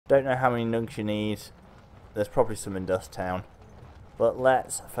Don't know how many nugs you need. There's probably some in Dust Town. But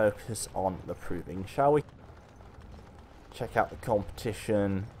let's focus on the proving, shall we? Check out the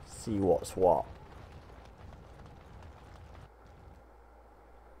competition, see what's what.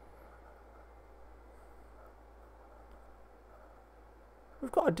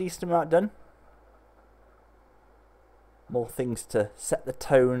 We've got a decent amount done. More things to set the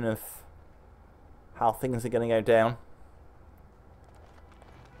tone of how things are going to go down.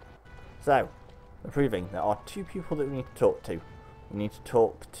 So, the proving. There are two people that we need to talk to. We need to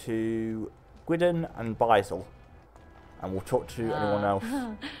talk to Gwiddon and Baizyl. And we'll talk to anyone else.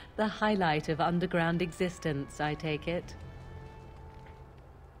 The highlight of underground existence, I take it.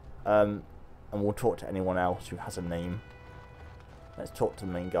 And we'll talk to anyone else who has a name. Let's talk to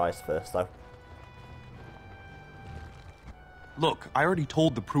the main guys first, though. Look, I already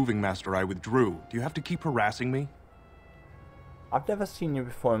told the Proving Master I withdrew. Do you have to keep harassing me? I've never seen you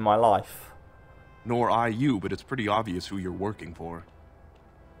before in my life. Nor I you, but it's pretty obvious who you're working for.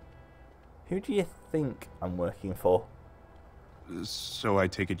 Who do you think I'm working for? So I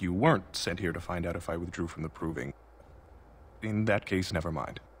take it you weren't sent here to find out if I withdrew from the Proving. In that case, never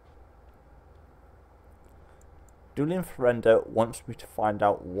mind. Julian Ferrenda wants me to find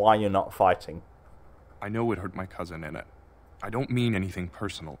out why you're not fighting. I know it hurt my cousin, and I don't mean anything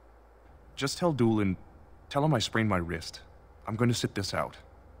personal. Just tell Doolin, tell him I sprained my wrist. I'm going to sit this out.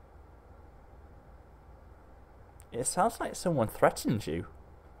 It sounds like someone threatens you.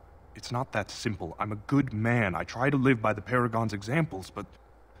 It's not that simple. I'm a good man. I try to live by the Paragon's examples, but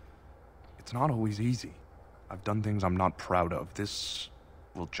it's not always easy. I've done things I'm not proud of. This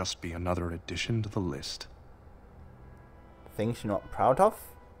will just be another addition to the list. Things you're not proud of?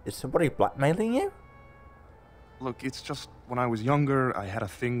 Is somebody blackmailing you? Look, it's just, when I was younger, I had a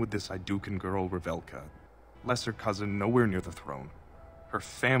thing with this Idukan girl, Revelka. Lesser cousin, nowhere near the throne. Her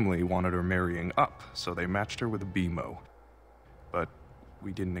family wanted her marrying up, so they matched her with a BMO. But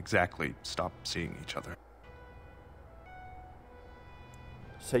we didn't exactly stop seeing each other.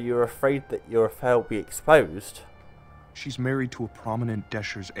 So you're afraid that your affair will be exposed? She's married to a prominent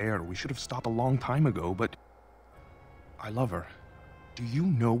Desher's heir. We should have stopped a long time ago, but I love her. Do you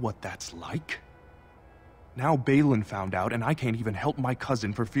know what that's like? Now Balin found out, and I can't even help my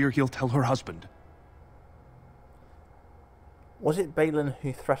cousin for fear he'll tell her husband. Was it Balin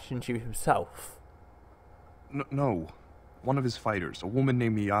who threatened you himself? No. One of his fighters, a woman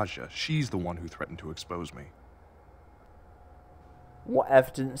named Miyaja. She's the one who threatened to expose me. What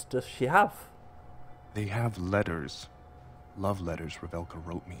evidence does she have? They have letters. Love letters Revelka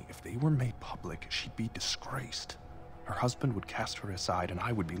wrote me. If they were made public, she'd be disgraced. Her husband would cast her aside, and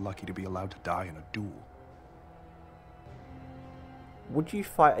I would be lucky to be allowed to die in a duel. Would you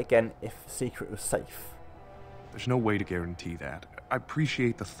fight again if the secret was safe? There's no way to guarantee that. I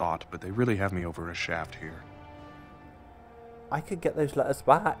appreciate the thought, but they really have me over a shaft here. I could get those letters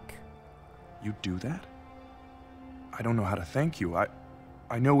back. You'd do that? I don't know how to thank you.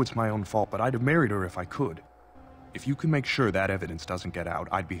 I know it's my own fault, but I'd have married her if I could. If you can make sure that evidence doesn't get out,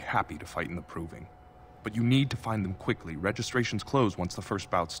 I'd be happy to fight in the Proving. But you need to find them quickly. Registrations close once the first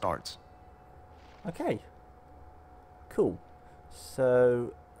bout starts. Okay. Cool.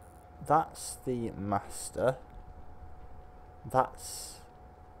 So, that's the master. That's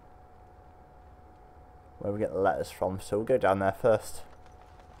where we get the letters from, so we'll go down there first.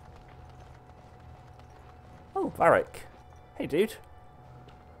 Oh, Varric. Hey, dude.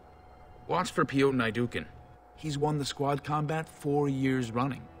 Watch for Piotr Idukan. He's won the squad combat 4 years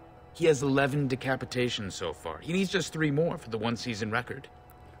running. He has 11 decapitations so far. He needs just 3 more for the one-season record.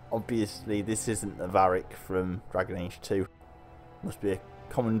 Obviously, this isn't the Varric from Dragon Age 2. Must be a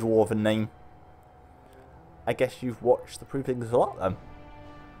common dwarven name. I guess you've watched the Provings a lot, then.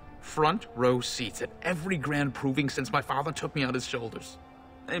 Front row seats at every grand proving since my father took me on his shoulders.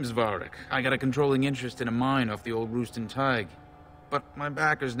 Name's Varric. I got a controlling interest in a mine off the old Roost and Tig. But my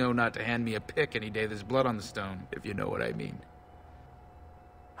backers know not to hand me a pick any day there's blood on the stone, if you know what I mean.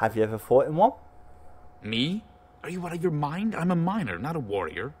 Have you ever fought in one? Me? Are you out of your mind? I'm a miner, not a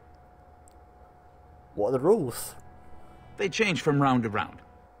warrior. What are the rules? They change from round to round.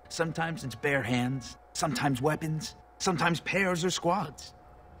 Sometimes it's bare hands, sometimes weapons, sometimes pairs or squads.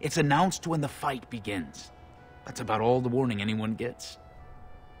 It's announced when the fight begins. That's about all the warning anyone gets.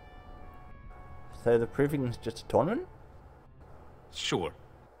 So the Proving's just a tournament? Sure.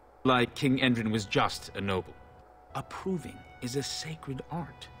 Like King Endrin was just a noble. A proving is a sacred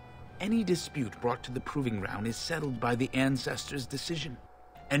art. Any dispute brought to the proving ground is settled by the ancestors' decision,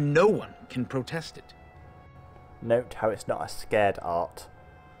 and no one can protest it. Note how it's not a scared art.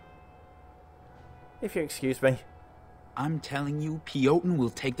 If you excuse me. I'm telling you, Piotin will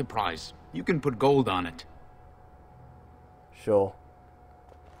take the prize. You can put gold on it. Sure.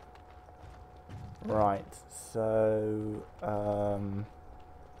 Right, so,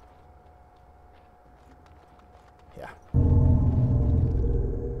 yeah.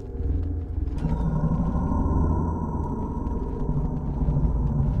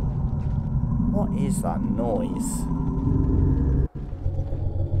 What is that noise?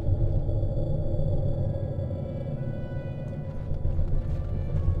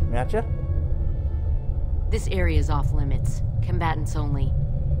 Imagine? This area is off limits. Combatants only.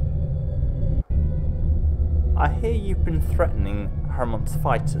 I hear you've been threatening Harrowmont's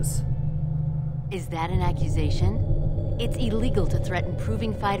fighters. Is that an accusation? It's illegal to threaten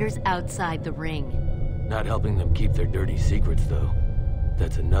proving fighters outside the ring. Not helping them keep their dirty secrets, though.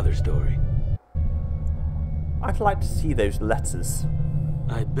 That's another story. I'd like to see those letters.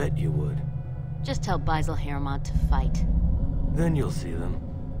 I bet you would. Just tell Baizyl Harrowmont to fight. Then you'll see them.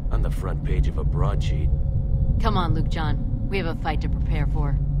 On the front page of a broadsheet. Come on, Luke John. We have a fight to prepare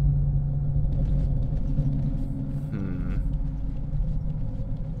for.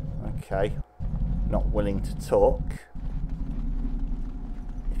 Okay. Not willing to talk.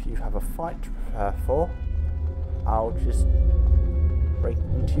 If you have a fight to prepare for, I'll just break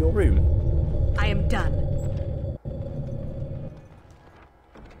into your room. I am done.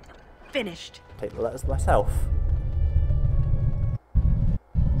 Finished. Take the letters myself.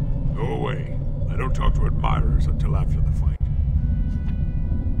 Go away. I don't talk to admirers until after the fight.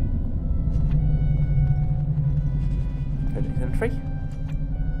 Codex entry.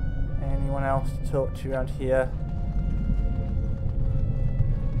 Anyone else to talk to around here?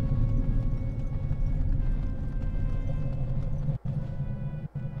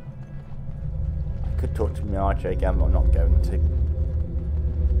 I could talk to Miyaja again, but I'm not going to.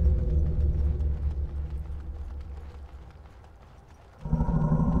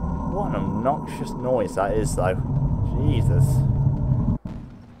 What an obnoxious noise that is, though. Jesus.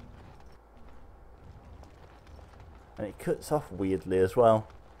 And it cuts off weirdly as well.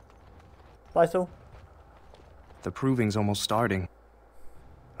 Baizyl? The proving's almost starting.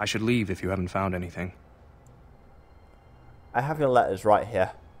 I should leave if you haven't found anything. I have your letters right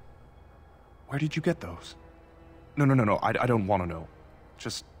here. Where did you get those? No. I don't want to know.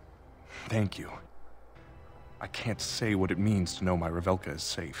 Just thank you. I can't say what it means to know my Revelka is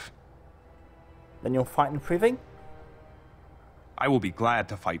safe. Then you'll fight in the proving? I will be glad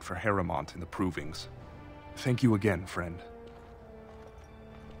to fight for Harrowmont in the provings. Thank you again, friend.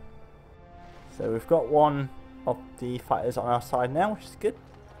 So we've got one of the fighters on our side now, which is good.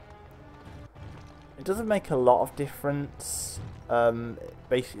 It doesn't make a lot of difference. It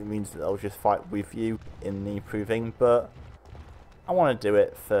basically means that they'll just fight with you in the proving, but I want to do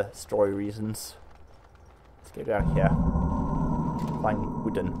it for story reasons. Let's go down here. Find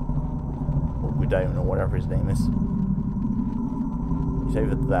Gwiddon. Or Gwiddon, or whatever his name is. He's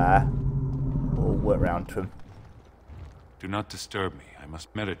over there. We'll work round to him. Do not disturb me. I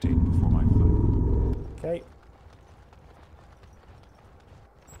must meditate before my fight. Okay.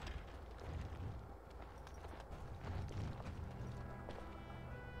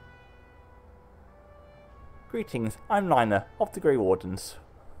 Greetings, I'm Lina, of the Grey Wardens.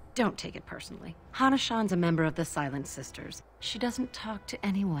 Don't take it personally. Hana-shan's a member of the Silent Sisters. She doesn't talk to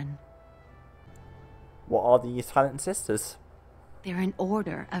anyone. What are the Silent Sisters? They're an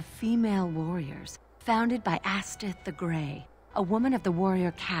order of female warriors, founded by Astith the Grey, a woman of the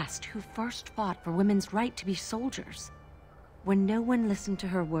warrior caste who first fought for women's right to be soldiers. When no one listened to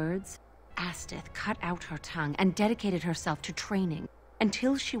her words, Astith cut out her tongue and dedicated herself to training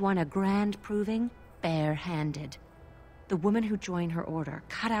until she won a grand proving bare-handed. The women who joined her order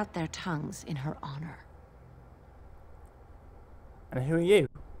cut out their tongues in her honor. And who are you?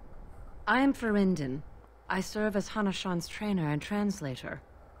 I am Ferindin. I serve as Hana-shan's trainer and translator.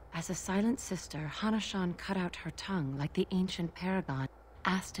 As a Silent Sister, Hana-shan cut out her tongue like the ancient paragon,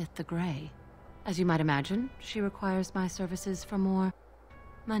 Astith the Grey. As you might imagine, she requires my services for more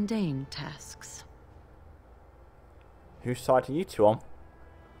mundane tasks. Whose side are you two on?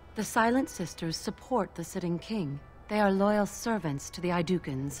 The Silent Sisters support the sitting king. They are loyal servants to the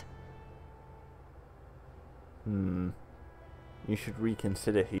Idukans. You should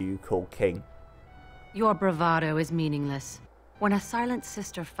reconsider who you call king. Your bravado is meaningless. When a Silent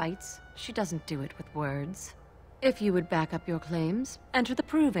Sister fights, she doesn't do it with words. If you would back up your claims, enter the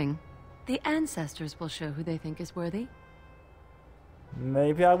proving. The ancestors will show who they think is worthy.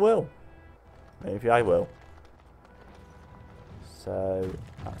 Maybe I will. Maybe I will. So,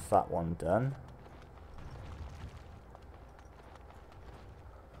 that's that one done.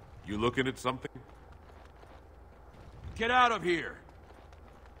 You looking at something? Get out of here!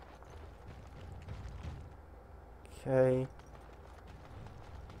 Okay.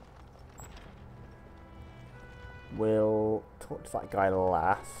 We'll talk to that guy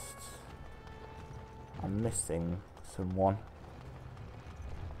last. I'm missing someone.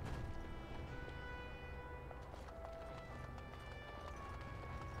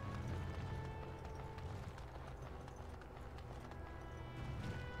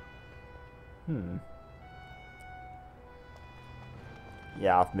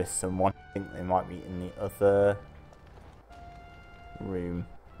 Yeah, I've missed someone. I think they might be in the other room.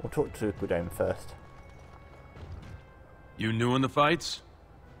 We'll talk to Gwiddon first. You new in the fights?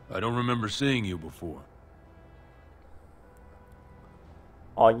 I don't remember seeing you before.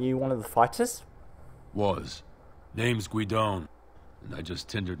 Are you one of the fighters? Was. Name's Gwiddon, and I just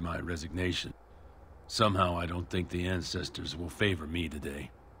tendered my resignation. Somehow I don't think the ancestors will favor me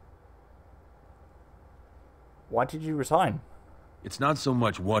today. Why did you resign? It's not so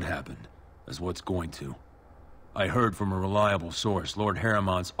much what happened, as what's going to. I heard from a reliable source Lord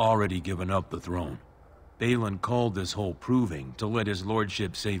Harrowmont's already given up the throne. Balin called this whole proving to let his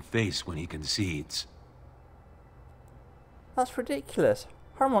lordship save face when he concedes. That's ridiculous.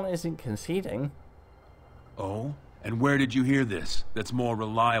 Harrowmont isn't conceding. Oh? And where did you hear this that's more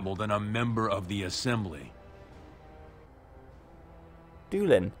reliable than a member of the Assembly?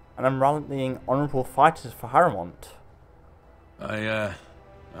 Doolin, and I'm rallying honourable fighters for Harrowmont.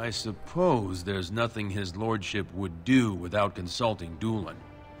 I suppose there's nothing his lordship would do without consulting Doolin.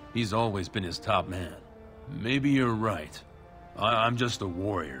 He's always been his top man. Maybe you're right. I'm just a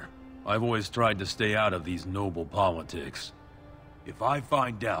warrior. I've always tried to stay out of these noble politics. If I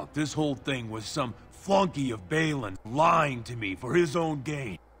find out this whole thing was some flunky of Balin lying to me for his own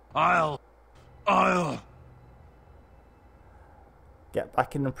gain, I'll... Get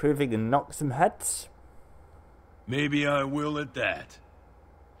back in improving and knock some heads? Maybe I will at that.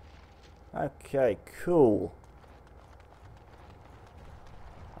 Okay, cool.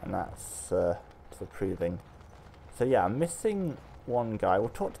 And that's the proving. So yeah, I'm missing one guy. We'll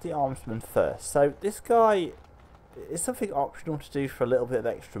talk to the armsman first. So this guy is something optional to do for a little bit of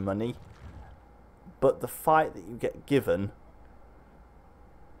extra money, but the fight that you get given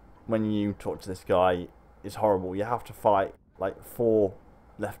when you talk to this guy is horrible. You have to fight like 4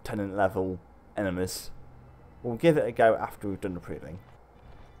 lieutenant level enemies. We'll give it a go after we've done the proving.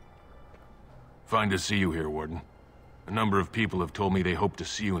 Fine to see you here, Warden. A number of people have told me they hope to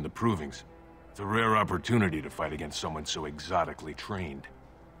see you in the provings. It's a rare opportunity to fight against someone so exotically trained.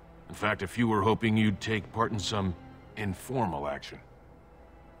 In fact, a few were hoping you'd take part in some informal action.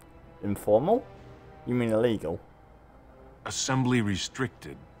 Informal? You mean illegal? Assembly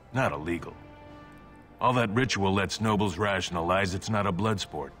restricted, not illegal. All that ritual lets nobles rationalize it's not a blood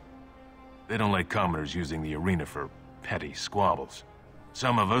sport. They don't like commoners using the arena for petty squabbles.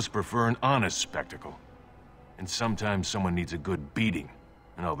 Some of us prefer an honest spectacle. And sometimes someone needs a good beating,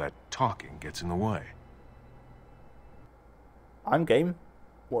 and all that talking gets in the way. I'm game.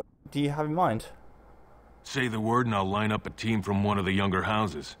 What do you have in mind? Say the word and I'll line up a team from one of the younger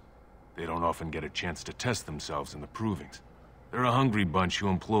houses. They don't often get a chance to test themselves in the provings. They're a hungry bunch who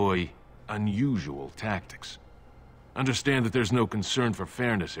employ unusual tactics. Understand that there's no concern for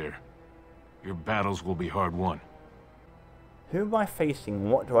fairness here. Your battles will be hard won. Who am I facing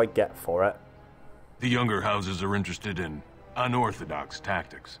and what do I get for it? The younger houses are interested in unorthodox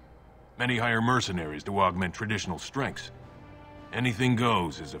tactics. Many hire mercenaries to augment traditional strengths. Anything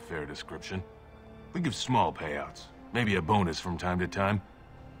goes is a fair description. We give small payouts, maybe a bonus from time to time,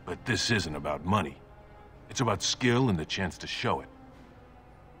 but this isn't about money. It's about skill and the chance to show it.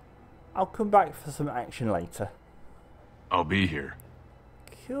 I'll come back for some action later. I'll be here.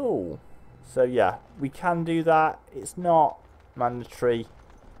 Cool. So yeah, we can do that. It's not mandatory,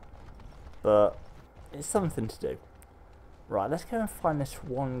 but it's something to do. Right, let's go and find this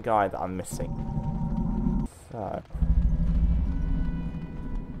one guy that I'm missing. So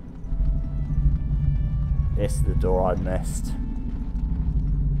this is the door I missed.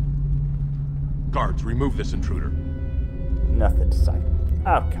 Guards, remove this intruder. Nothing to say.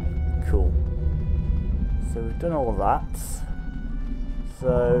 Okay, cool. So we've done all of that.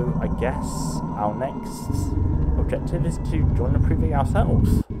 So I guess our next objective is to join the proving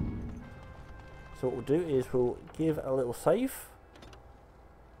ourselves. So what we'll do is we'll give a little save.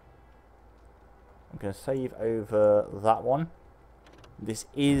 I'm going to save over that one. This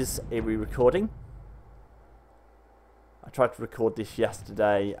is a re-recording. I tried to record this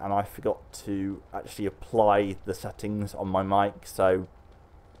yesterday and I forgot to actually apply the settings on my mic, so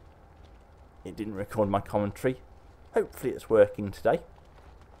it didn't record my commentary. Hopefully it's working today.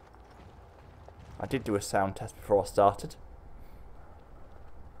 I did do a sound test before I started.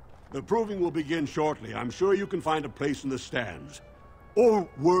 The proving will begin shortly. I'm sure you can find a place in the stands. Or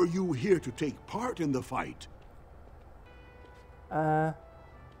were you here to take part in the fight? I'd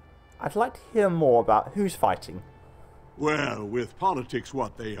like to hear more about who's fighting. Well, with politics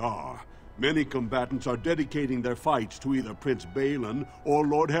what they are, many combatants are dedicating their fights to either Prince Baizyl or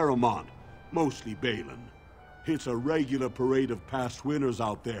Lord Harrowmont, mostly Baizyl. It's a regular parade of past winners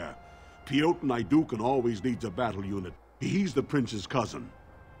out there. Piotr Naidukin always leads a battle unit. He's the prince's cousin.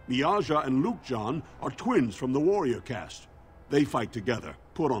 Miaja and Lukjan are twins from the warrior caste. They fight together,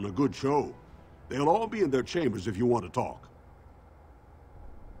 put on a good show. They'll all be in their chambers if you want to talk.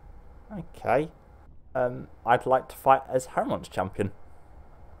 Okay. I'd like to fight as Harrowmont's champion.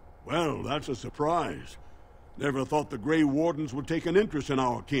 Well, that's a surprise. Never thought the Grey Wardens would take an interest in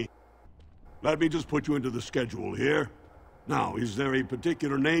our king. Let me just put you into the schedule here. Now, is there a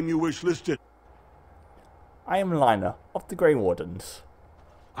particular name you wish listed? I am Lina, of the Grey Wardens.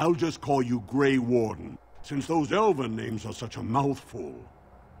 I'll just call you Grey Warden, since those elven names are such a mouthful.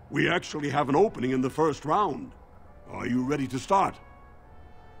 We actually have an opening in the first round. Are you ready to start?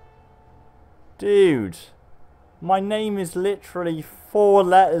 Dude, my name is literally 4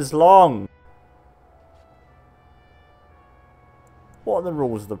 letters long. What are the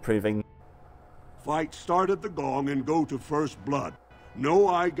rules of the proving? Fight start at the gong and go to first blood. No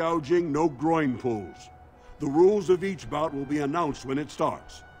eye gouging, no groin pulls. The rules of each bout will be announced when it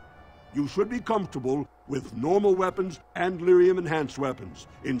starts. You should be comfortable with normal weapons and lyrium-enhanced weapons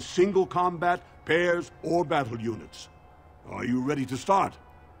in single combat, pairs, or battle units. Are you ready to start?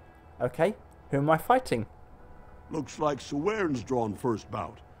 Okay, who am I fighting? Looks like Suwern's drawn first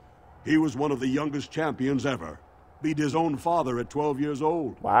bout. He was one of the youngest champions ever. Beat his own father at 12 years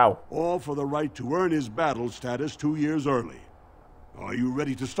old. Wow. All for the right to earn his battle status 2 years early. Are you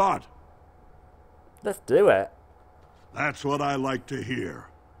ready to start? Let's do it. That's what I like to hear.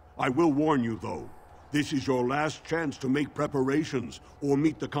 I will warn you, though. This is your last chance to make preparations or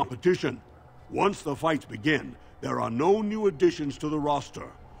meet the competition. Once the fights begin, there are no new additions to the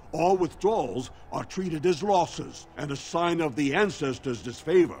roster. All withdrawals are treated as losses and a sign of the ancestors'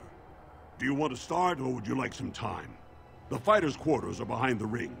 disfavor. Do you want to start, or would you like some time? The fighters' quarters are behind the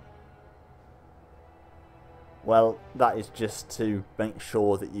ring. Well, that is just to make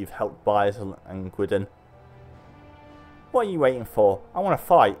sure that you've helped Baizyl and Gwiddon. What are you waiting for? I want to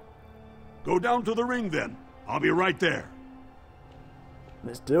fight. Go down to the ring, then. I'll be right there.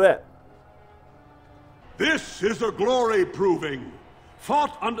 Let's do it. This is a glory proving.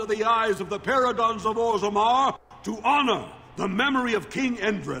 Fought under the eyes of the Paragons of Orzammar to honor the memory of King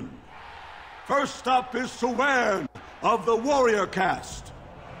Endrin. First up is Suwern of the warrior caste.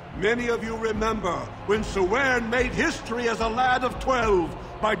 Many of you remember when Suwern made history as a lad of 12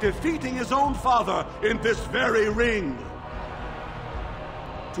 by defeating his own father in this very ring.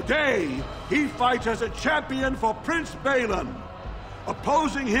 Today, he fights as a champion for Prince Baizyl.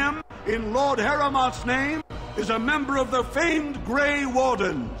 Opposing him, in Lord Harrowmont's name, is a member of the famed Grey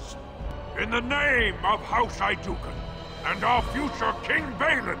Wardens. In the name of House Naidukin and our future King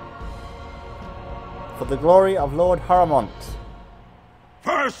Baizyl. For the glory of Lord Harrowmont.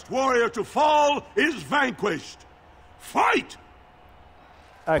 First warrior to fall is vanquished. Fight!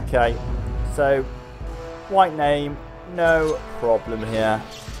 Okay, so white name, no problem here.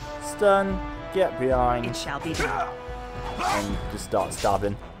 Stun, get behind. It shall be done. And just start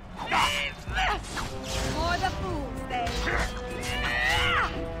stabbing. For the fools, they.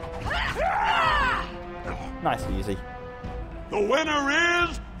 Nice and easy. The winner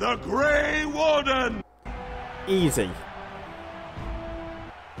is the Grey Warden. Easy.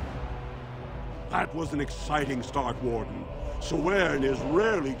 That was an exciting start, Warden. Suwern is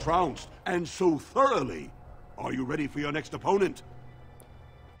rarely trounced, and so thoroughly. Are you ready for your next opponent?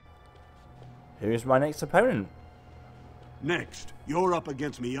 Who's my next opponent? Next, you're up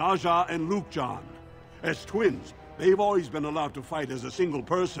against Miaja and Lukjan. As twins, they've always been allowed to fight as a single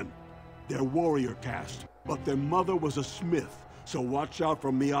person. They're warrior caste, but their mother was a smith, so watch out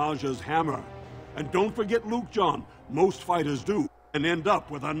for Miaja's hammer. And don't forget Lukjan. Most fighters do, and end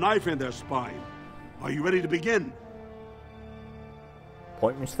up with a knife in their spine. Are you ready to begin?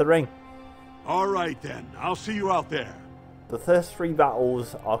 Point me to the ring. All right then, I'll see you out there. The first 3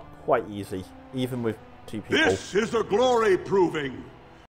 battles are quite easy, even with 2 people. This is a glory proving.